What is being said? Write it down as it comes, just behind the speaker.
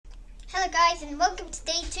Hello guys and welcome to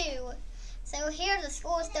day 2. So here are the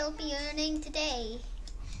scores they'll be earning today.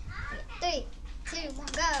 3, 2, 1,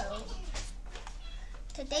 go.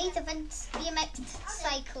 Today's events, BMX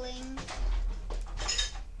cycling.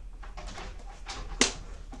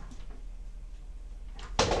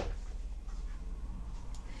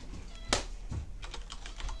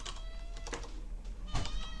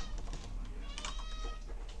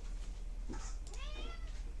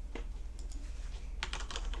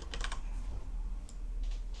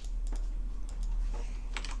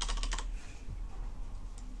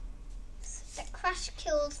 Crash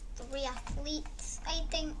killed 3 athletes, I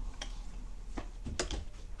think.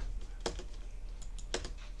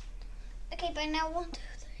 Okay, by now 1, 2, 3,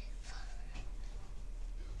 4.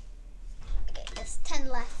 Okay, there's 10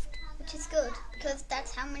 left, which is good because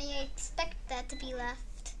that's how many I expect there to be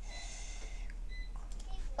left.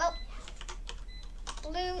 Well,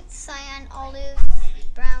 blue, cyan, olive,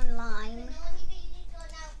 brown, lime.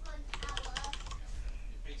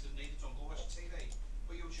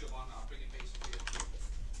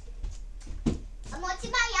 I'm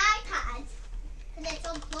watching my iPad because it's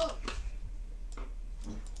unplugged.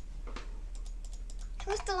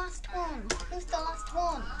 Who's the last one? Who's the last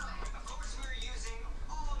one? Of course, we're using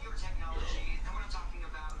all your technology, and what I'm talking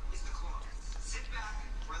about is the clone. Sit back,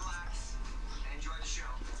 relax, and enjoy the show.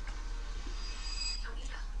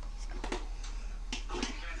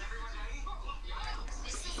 Okay, guys, everyone ready?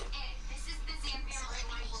 This is it. This is the Zambian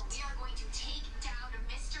rewind where we are going to take down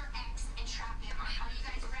Mr. X and trap him. Are you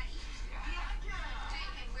guys ready? Okay,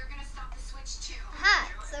 and we're going to stop the switch too. Aha,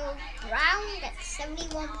 so brown gets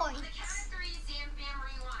 71 points. On the count of 3, Zambian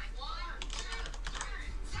rewind. 1, 2, 3.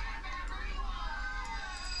 Zambian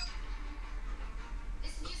rewind.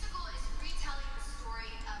 This musical is retelling the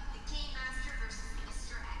story of the Game Master versus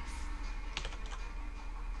Mr. X.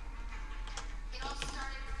 It all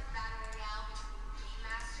started with the battle royale between the Game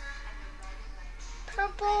Master and the Red Knight.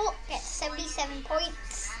 Purple gets 77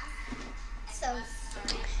 points. So,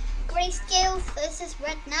 grayscale versus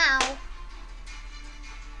red now.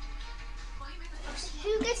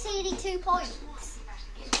 Who gets 82 points?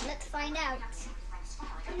 Let's find out.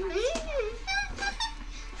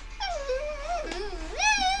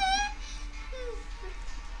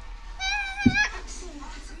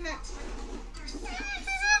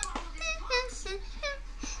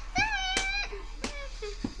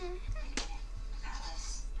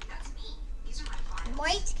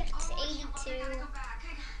 White gets 82.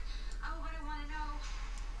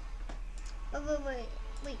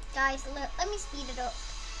 Wait, guys, let me speed it up.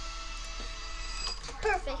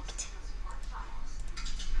 Perfect.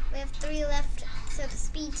 We have 3 left, so the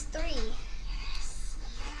speed's 3.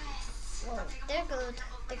 Whoa, they're good.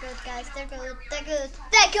 They're good, guys. They're good. They're good.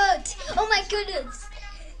 They're good! Oh my goodness!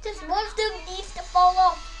 Just one of them needs to fall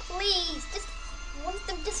off, please. Just one of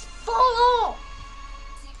them just fall off.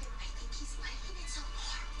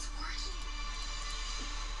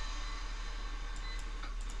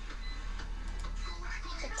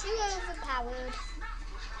 Too overpowered.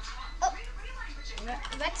 Oh,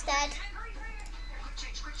 Red's dead.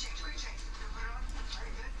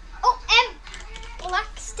 Oh,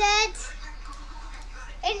 Black's dead.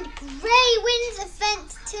 And Grey wins event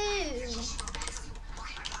 2.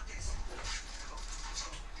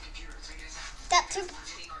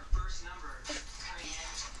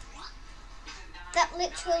 That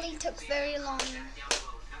literally took very long.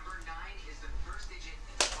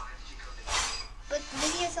 But the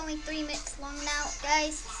video's only 3 minutes long now,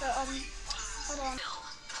 guys, so, hold on.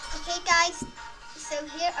 Okay, guys, so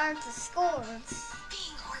here are the scores.